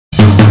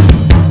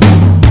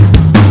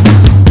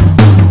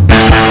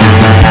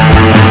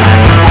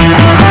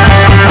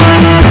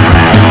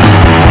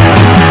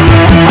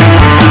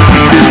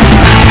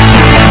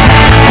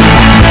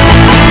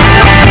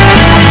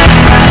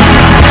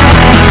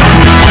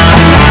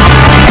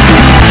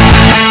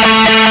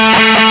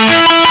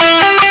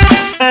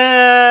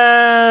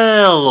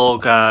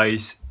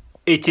guys,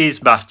 it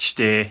is match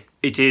day.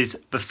 It is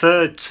the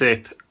third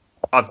trip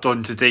I've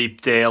done to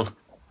Deepdale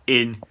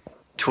in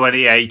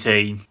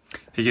 2018.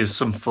 Here's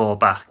some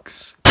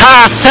throwbacks.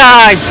 Half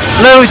time,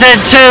 losing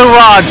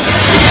 2-1.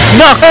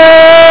 Knock.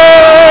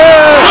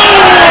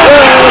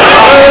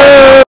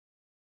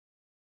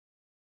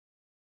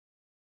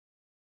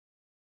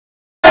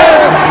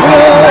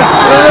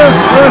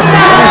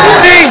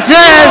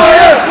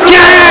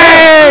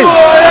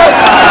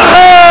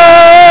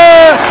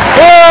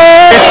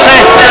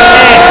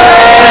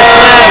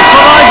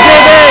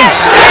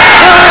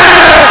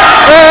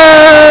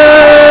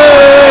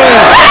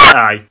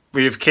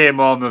 We have came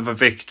home with a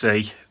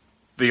victory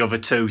the other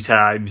 2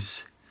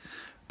 times,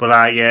 but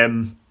I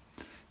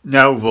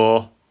now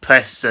though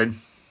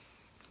Preston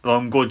are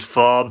on good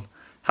form,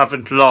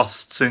 haven't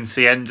lost since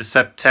the end of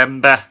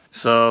September,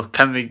 so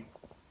can they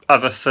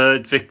have a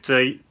third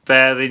victory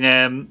there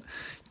in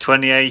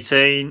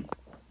 2018?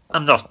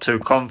 I'm not too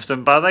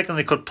confident, but I reckon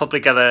they could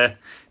probably get a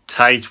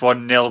tight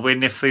 1-0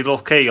 win if they're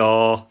lucky,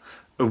 or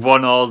a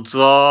 1-1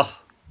 draw.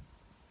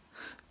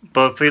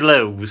 But if they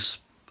lose,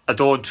 I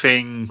don't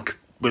think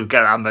we'll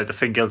get hammered. I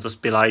think it'll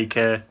just be like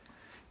a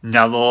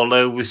narrow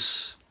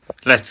lose.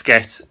 Let's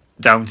get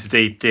down to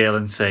Deepdale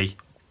and see.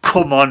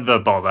 Come on, the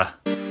bother.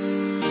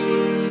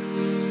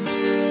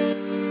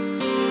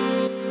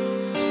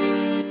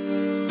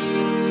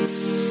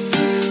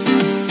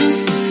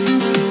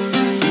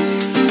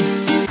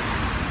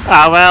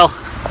 Ah well,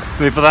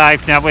 we've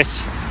arrived now at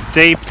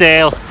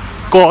Deepdale,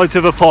 going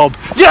to the pub.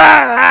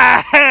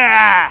 Yeah!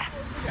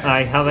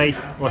 Hi Harry,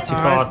 what's your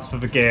thoughts for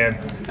the game?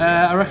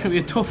 I reckon it'll be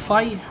a tough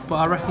fight, but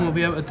I reckon we'll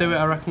be able to do it.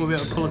 I reckon we'll be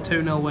able to pull a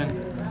 2-0 win,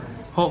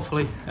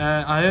 hopefully.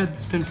 I heard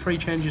there's been 3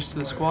 changes to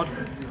the squad.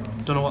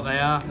 Don't know what they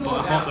are, but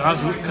I hope there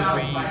hasn't, because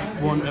we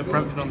won at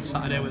Brentford on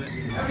Saturday with it.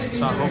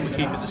 So I hope we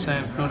keep it the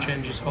same, no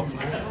changes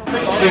hopefully.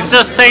 We've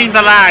just seen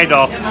the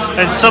line-up,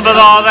 and some are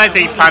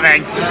already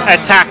planning a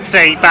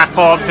taxi back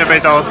home to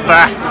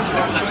Middlesbrough.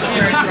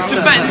 Attack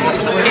defence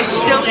is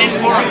still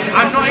in Borough.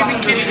 I'm not even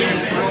kidding you.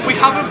 We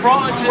haven't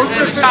brought it to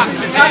the attack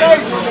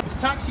today. It's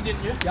taxi,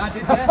 didn't you? Yeah, I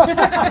did,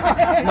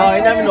 yeah. No,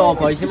 you never know,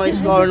 boys. You might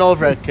score an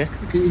overhead kick.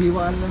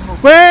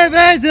 We're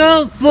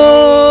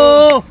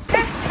Middlesbrough!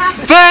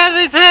 There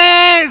it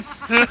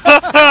is!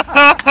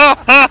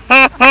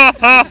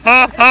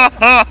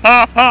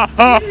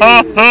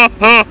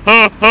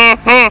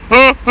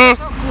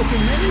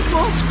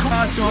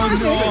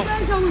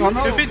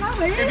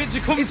 If it's a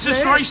come to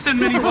Royston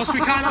minibus, we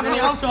can't have any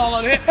alcohol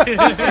on it.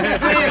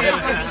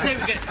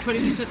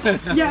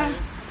 Yeah.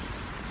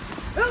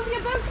 Oh, you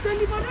both,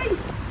 anybody?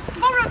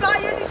 Borough by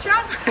any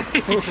chance?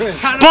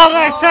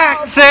 Borough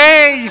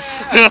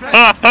taxis!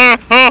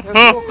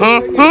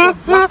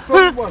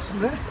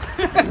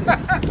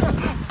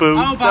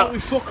 How about we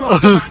fuck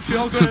off the match? We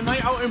all go on a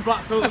night out in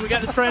Blackpool and we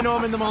get the train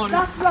home in the morning.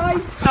 That's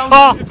right. Sounds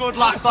like a good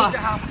laugh, that.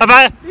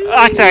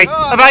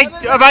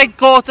 I might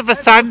go to the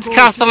Sands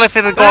Castle if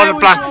it's going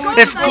to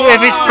if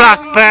it's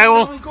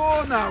Blackpool.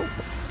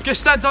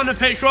 Gested's on the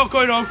pitch, we're all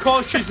going on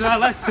coaches there,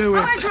 let's do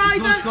it.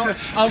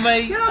 How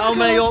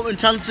many open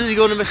chances are you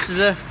going to miss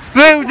today?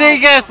 Rudy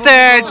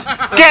Gested,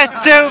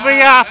 get to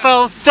the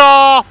Apple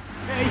Store!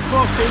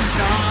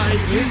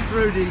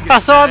 I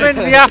saw him in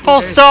the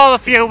Apple Store a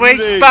few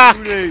weeks back.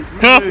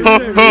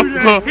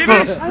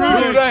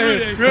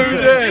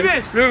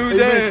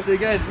 Rudy.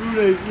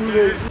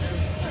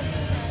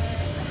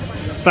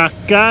 That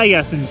guy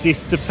hasn't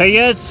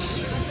disappeared.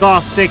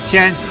 Go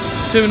Diction.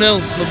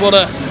 2-0, the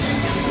Borough.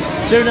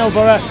 2-0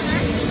 Borough.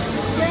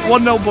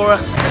 1-0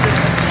 Borough.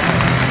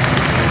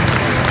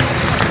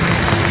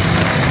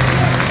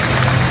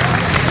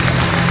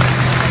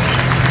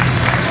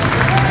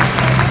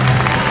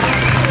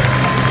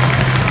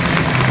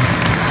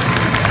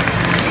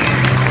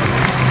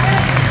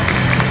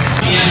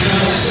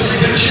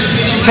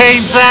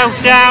 Team's out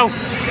now.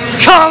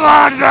 Come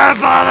on, the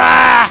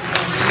Borough!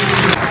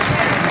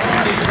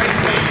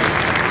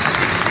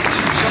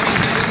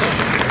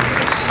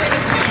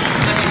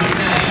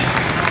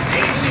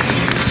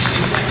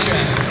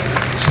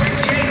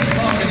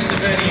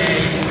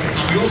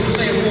 And we also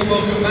say a warm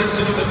welcome back to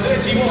number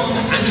 31,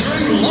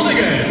 Andrew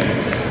Lonergan.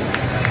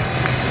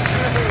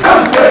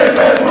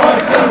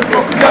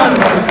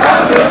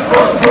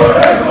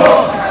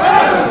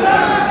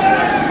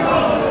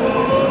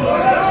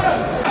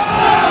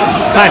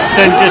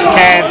 Preston just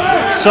came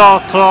so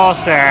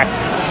close there.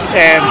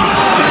 If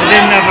they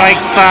didn't have like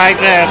 5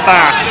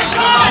 back,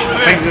 I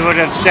think we would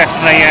have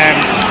definitely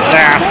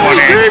put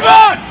it.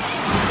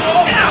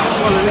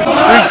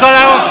 We've got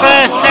our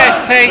first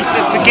set piece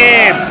of the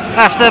game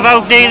after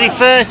about nearly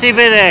 30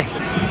 minutes.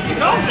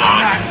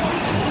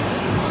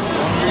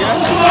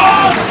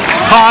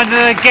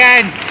 Corner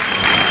again.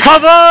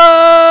 Come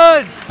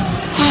on!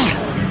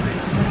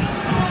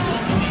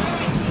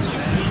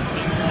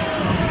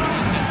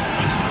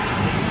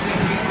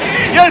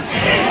 Yes!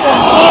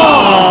 Oh.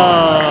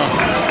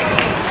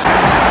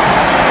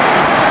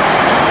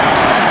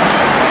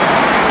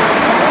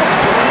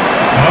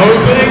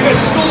 Opening the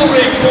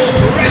scoring for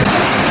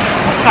Preston.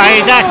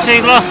 I had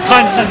actually lost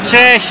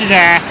concentration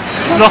there,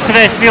 looking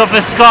at the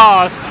other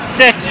scores.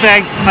 Next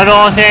thing I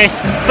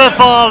noticed, the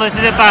ball is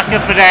in the back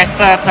of the net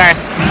for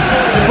Preston.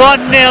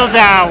 1-0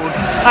 down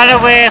and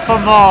away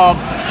from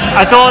home.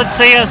 I don't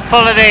see us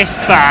pulling this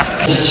back.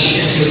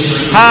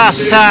 Half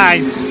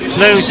time,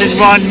 losing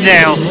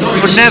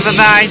 1-0, but never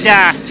mind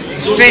that.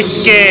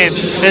 This game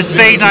has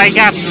been like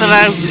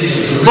absolute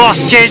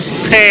watching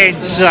paint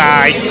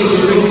dry.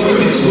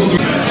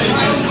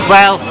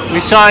 Well,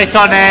 we saw it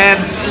on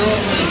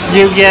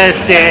New Year's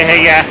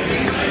Day here.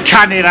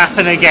 Can it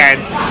happen again?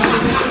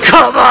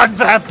 Come on,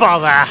 the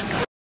bother!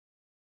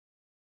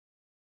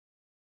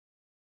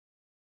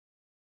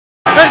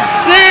 And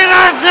still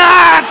after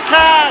half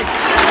time!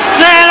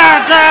 Still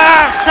after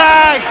half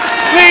time!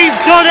 We've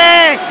done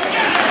it!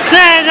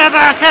 Stay in the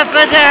back of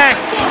the net!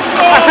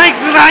 I think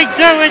we might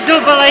do a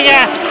double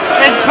here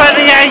in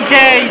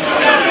 2018!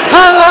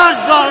 Come on,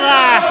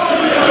 bother!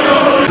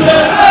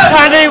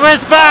 And he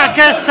was back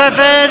as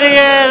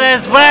Tavernierrrrr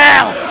as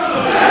well!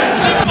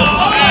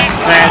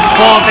 There's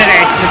 4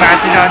 minutes of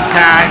added on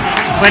time.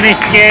 When this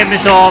game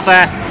is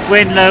over,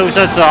 win, lose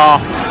or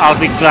draw, I'll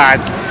be glad.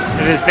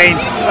 It has been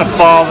a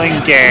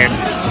boring game.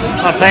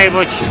 I'm pretty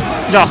much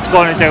not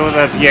going to do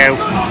a review.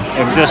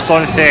 I'm just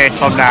going to say it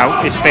from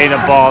now, it's been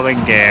a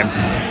boring game.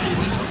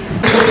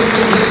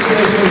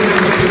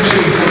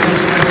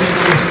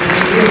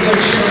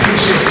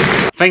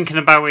 Thinking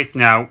about it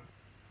now,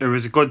 it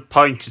was a good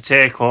point to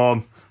take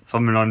home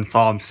from an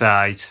unformed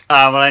side.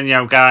 Well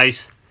anyhow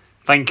guys,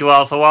 thank you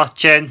all for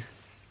watching.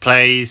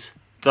 Please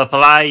drop a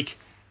like,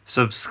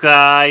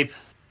 subscribe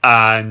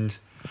and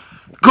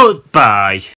goodbye.